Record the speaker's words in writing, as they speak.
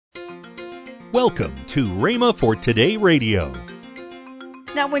Welcome to Rhema for Today Radio.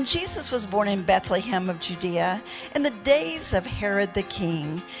 Now when Jesus was born in Bethlehem of Judea, in the days of Herod the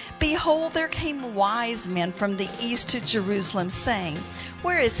king, behold, there came wise men from the east to Jerusalem, saying,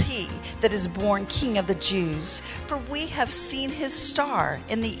 Where is he that is born King of the Jews? For we have seen his star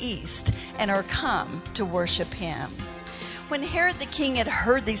in the east, and are come to worship him. When Herod the king had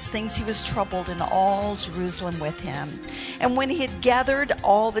heard these things, he was troubled, and all Jerusalem with him. And when he had gathered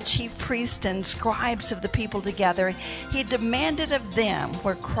all the chief priests and scribes of the people together, he demanded of them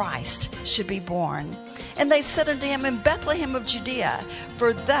where Christ should be born. And they said unto him, In Bethlehem of Judea,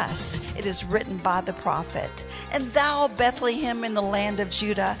 for thus it is written by the prophet, And thou, Bethlehem, in the land of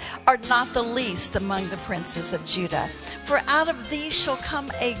Judah, art not the least among the princes of Judah. For out of thee shall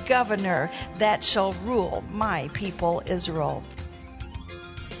come a governor that shall rule my people Israel.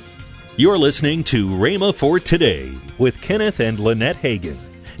 You're listening to Rhema for Today with Kenneth and Lynette Hagin.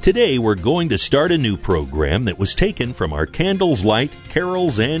 Today we're going to start a new program that was taken from our Candles Light,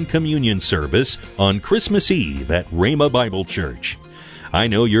 Carols, and Communion service on Christmas Eve at Rhema Bible Church. I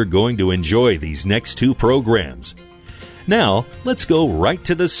know you're going to enjoy these next two programs. Now, let's go right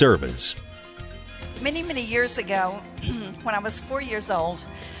to the service. Many, many years ago, when I was 4 years old,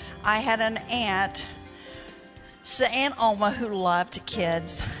 I had an aunt. She's Aunt Alma, who loved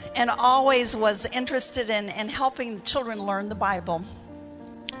kids and always was interested in helping the children learn the Bible.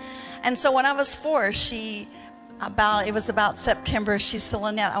 And so when I was 4, it was about September, she said,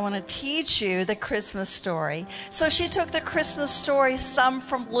 Lynette, I want to teach you the Christmas story. So she took the Christmas story, some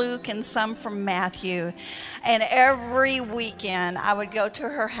from Luke and some from Matthew. And every weekend I would go to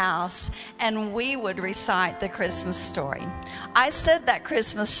her house and we would recite the Christmas story. I said that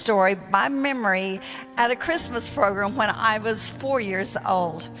Christmas story by memory at a Christmas program when I was 4 years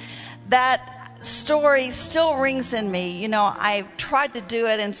old. That story still rings in me. You know, I tried to do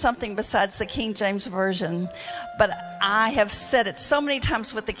it in something besides the King James Version, but I have said it so many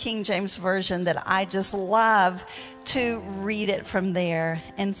times with the King James Version that I just love to read it from there.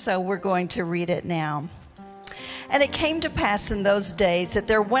 And so we're going to read it now. And it came to pass in those days that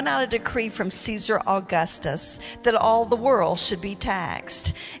there went out a decree from Caesar Augustus that all the world should be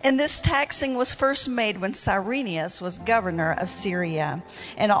taxed. And this taxing was first made when Cyrenius was governor of Syria.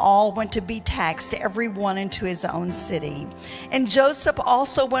 And all went to be taxed, every one into his own city. And Joseph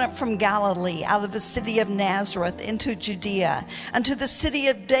also went up from Galilee, out of the city of Nazareth, into Judea, unto the city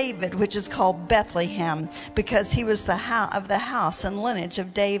of David, which is called Bethlehem, because he was of the house and lineage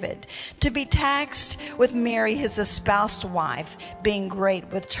of David, to be taxed with Mary, his espoused wife, being great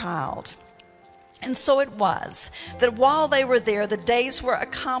with child. And so it was that while they were there, the days were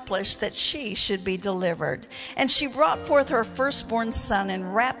accomplished that she should be delivered. And she brought forth her firstborn son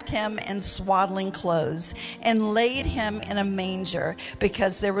and wrapped him in swaddling clothes and laid him in a manger,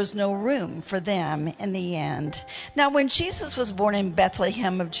 because there was no room for them in the inn. Now when Jesus was born in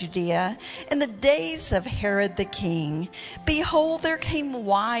Bethlehem of Judea, in the days of Herod the king, behold, there came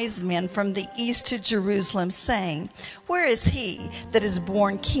wise men from the east to Jerusalem, saying, Where is he that is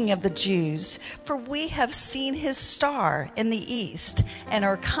born King of the Jews? For we have seen his star in the east, and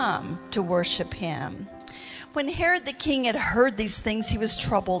are come to worship him. When Herod the king had heard these things, he was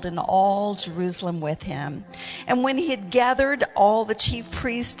troubled, and all Jerusalem with him. And when he had gathered all the chief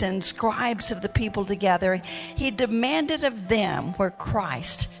priests and scribes of the people together, he demanded of them where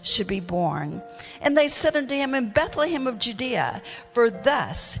Christ should be born. And they said unto him, In Bethlehem of Judea, for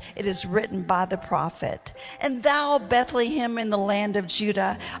thus it is written by the prophet, And thou, Bethlehem, in the land of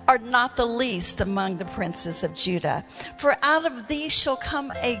Judah, art not the least among the princes of Judah. For out of thee shall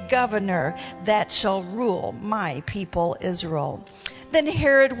come a governor that shall rule my people Israel. Then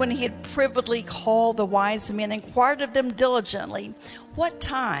Herod, when he had privately called the wise men, inquired of them diligently what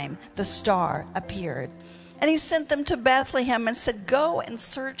time the star appeared. And he sent them to Bethlehem and said, Go and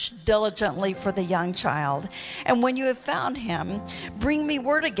search diligently for the young child. And when you have found him, bring me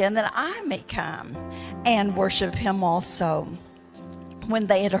word again that I may come and worship him also. When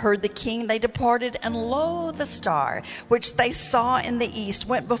they had heard the king, they departed, and lo, the star, which they saw in the east,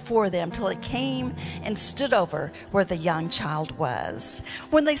 went before them till it came and stood over where the young child was.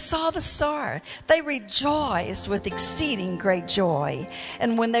 When they saw the star, they rejoiced with exceeding great joy.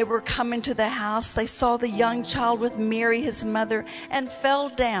 And when they were come into the house, they saw the young child with Mary his mother, and fell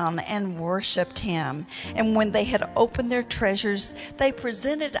down and worshipped him. And when they had opened their treasures, they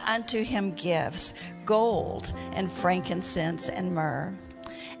presented unto him gifts, gold and frankincense and myrrh.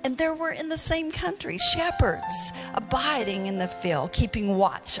 And there were in the same country shepherds abiding in the field, keeping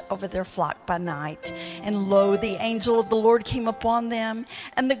watch over their flock by night. And lo, the angel of the Lord came upon them,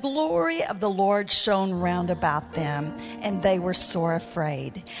 and the glory of the Lord shone round about them, and they were sore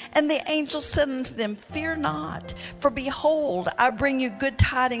afraid. And the angel said unto them, Fear not, for behold, I bring you good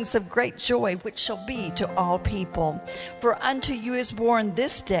tidings of great joy, which shall be to all people. For unto you is born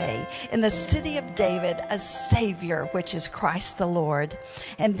this day in the city of David a Savior, which is Christ the Lord.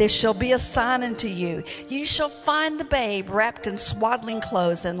 And this shall be a sign unto you. You shall find the babe wrapped in swaddling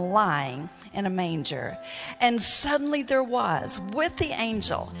clothes and lying in a manger. And suddenly there was with the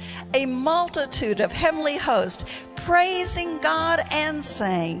angel a multitude of heavenly hosts, praising God and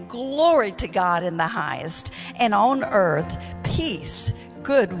saying, Glory to God in the highest, and on earth peace,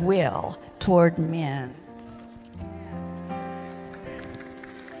 goodwill toward men.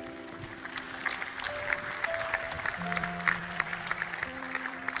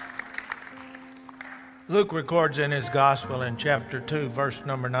 Luke records in his gospel in chapter 2, verse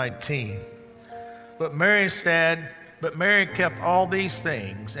number 19. But Mary kept all these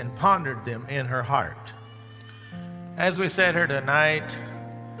things and pondered them in her heart. As we said here tonight,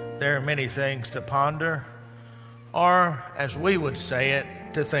 there are many things to ponder, or as we would say it,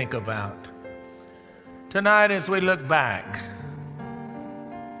 to think about. Tonight, as we look back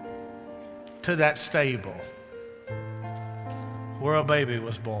to that stable where a baby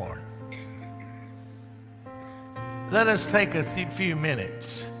was born, let us take a few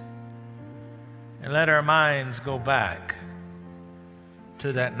minutes and let our minds go back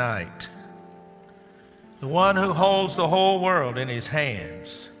to that night. The one who holds the whole world in his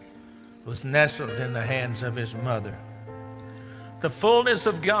hands was nestled in the hands of his mother. The fullness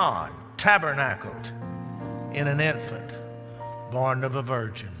of God tabernacled in an infant born of a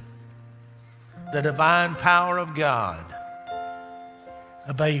virgin. The divine power of God,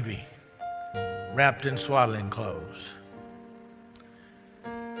 a baby wrapped in swaddling clothes.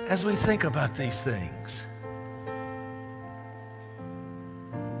 As we think about these things,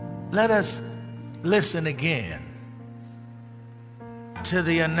 let us listen again to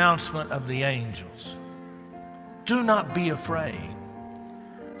the announcement of the angels. Do not be afraid,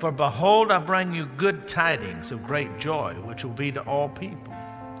 for behold, I bring you good tidings of great joy, which will be to all people.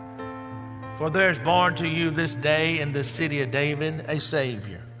 For there is born to you this day in the city of David a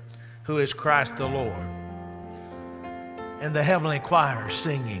Savior, who is Christ the Lord. And the heavenly choir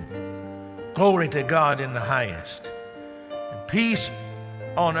singing, Glory to God in the highest, and peace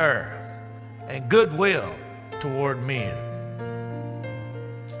on earth, and goodwill toward men.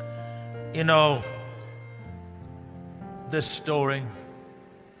 You know, this story,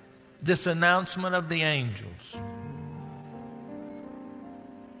 this announcement of the angels,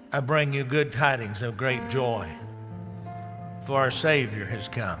 I bring you good tidings of great joy, for our Savior has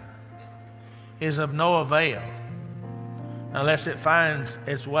come, is of no avail unless it finds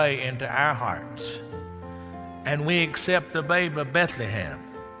its way into our hearts and we accept the babe of Bethlehem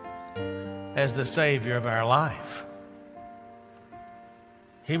as the Savior of our life.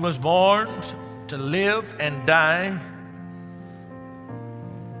 He was born to live and die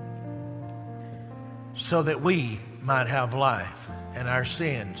so that we might have life and our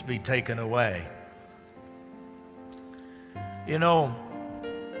sins be taken away. You know,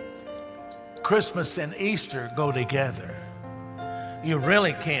 Christmas and Easter go together. You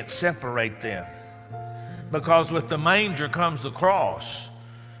really can't separate them, because with the manger comes the cross,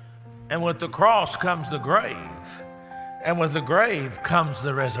 and with the cross comes the grave, and with the grave comes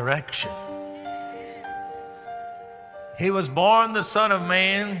the resurrection. He was born the Son of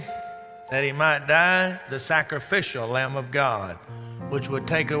Man that he might die the sacrificial Lamb of God, which would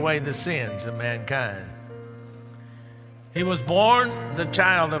take away the sins of mankind. He was born the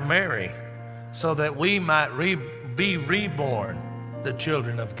child of Mary so that we might be reborn the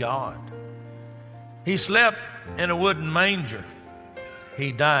children of God. He slept in a wooden manger.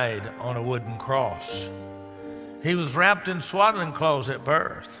 He died on a wooden cross. He was wrapped in swaddling clothes at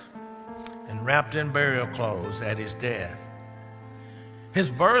birth and wrapped in burial clothes at his death.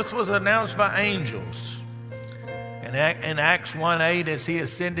 His birth was announced by angels. In Acts 1:8, as he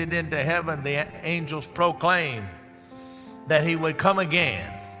ascended into heaven, the angels proclaimed that he would come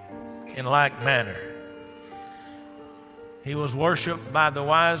again in like manner. He was worshiped by the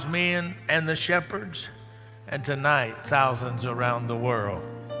wise men and the shepherds, and tonight thousands around the world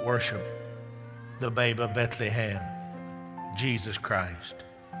worship the babe of Bethlehem, Jesus Christ.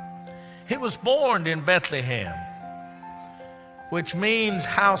 He was born in Bethlehem, which means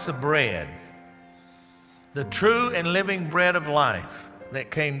house of bread, the true and living bread of life that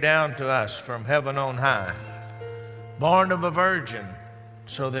came down to us from heaven on high, born of a virgin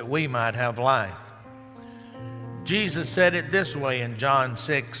so that we might have life. Jesus said it this way in John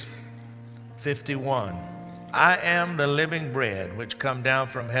 6:51. I am the living bread which come down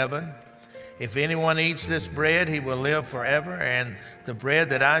from heaven. If anyone eats this bread, he will live forever, and the bread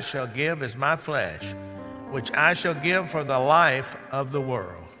that I shall give is my flesh, which I shall give for the life of the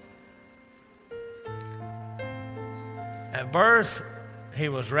world. At birth, he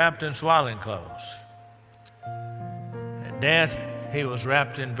was wrapped in swaddling clothes. At death, he was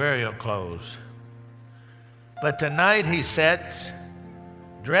wrapped in burial clothes. But tonight he sits,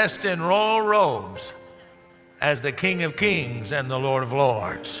 dressed in royal robes, as the King of Kings and the Lord of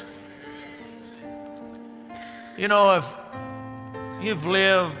Lords. You know, if you've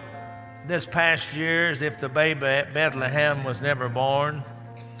lived this past year as if the baby at Bethlehem was never born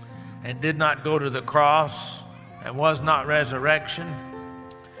and did not go to the cross and was not resurrection,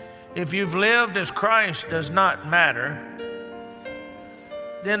 if you've lived as Christ does not matter,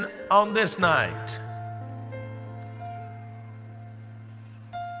 then on this night,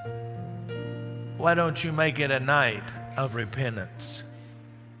 why don't you make it a night of repentance?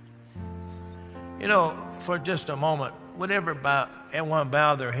 You know, for just a moment, would everyone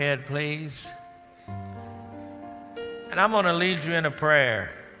bow their head, please? And I'm going to lead you in a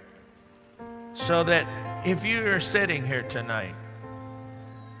prayer so that if you are sitting here tonight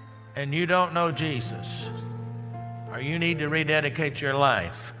and you don't know Jesus, or you need to rededicate your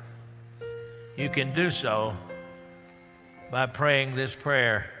life, you can do so by praying this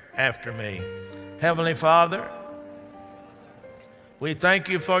prayer after me. Heavenly Father, we thank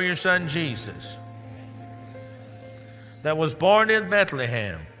you for your Son Jesus that was born in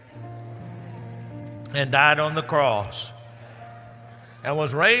Bethlehem and died on the cross and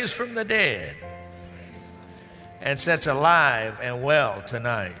was raised from the dead and sits alive and well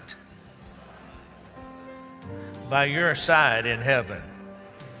tonight by your side in heaven.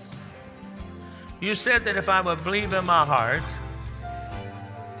 You said that if I would believe in my heart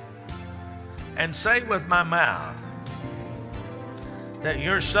and say with my mouth that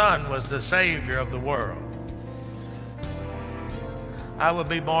your Son was the Savior of the world, I would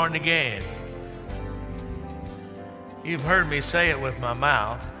be born again. You've heard me say it with my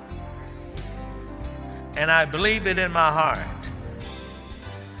mouth, and I believe it in my heart.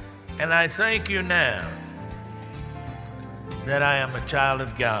 And I thank you now that I am a child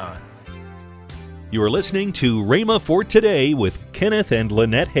of God. You're listening to Rhema for Today with Kenneth and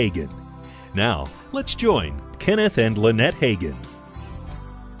Lynette Hagin. Now, let's join Kenneth and Lynette Hagin.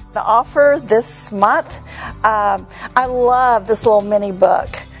 The offer this month, I love this little mini book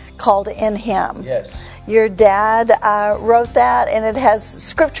called In Him. Yes. Your dad wrote that, and it has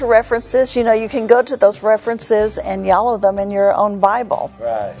scripture references. You know, you can go to those references and follow them in your own Bible.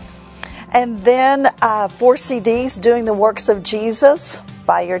 Right. And then 4 CDs, Doing the Works of Jesus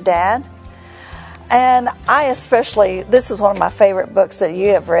by your dad. And I especially, this is one of my favorite books that you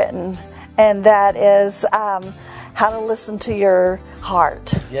have written, and that is How to Listen to Your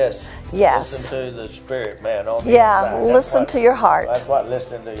Heart. Yes. Yes. Listen to the spirit, man. On the Yeah, inside. listen to your heart. That's what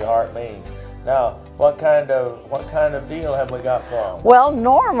listening to your heart means. Now, what kind of deal have we got for them? Well,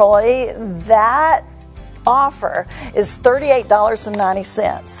 normally that offer is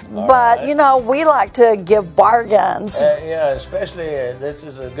 $38.90. But, right. you know, we like to give bargains. Yeah, especially this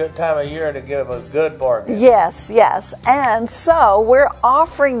is a good time of year to give a good bargain. Yes, yes. And so we're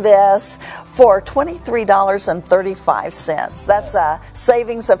offering this for $23.35. That's a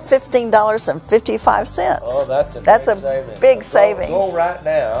savings of $15.55. Oh, that's a big savings. Go right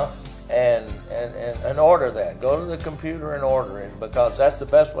now and order that. Go to the computer and order it, because that's the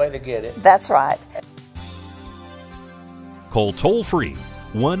best way to get it. That's right. Call toll-free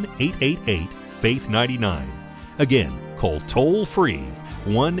 1-888-FAITH-99. Again, call toll-free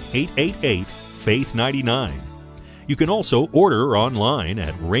 1-888-FAITH-99. You can also order online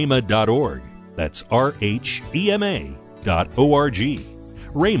at rhema.org. That's RHEMA.org.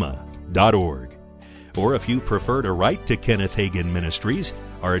 rhema.org. Or if you prefer to write to Kenneth Hagin Ministries,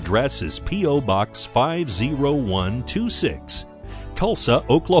 our address is P.O. Box 50126, Tulsa,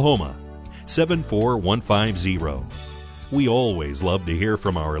 Oklahoma 74150. We always love to hear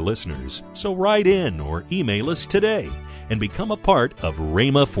from our listeners, so write in or email us today and become a part of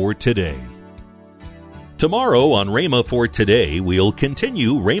Rhema for Today. Tomorrow on Rhema for Today, we'll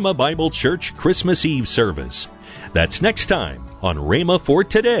continue Rhema Bible Church Christmas Eve service. That's next time on Rhema for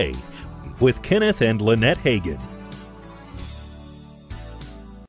Today with Kenneth and Lynette Hagin.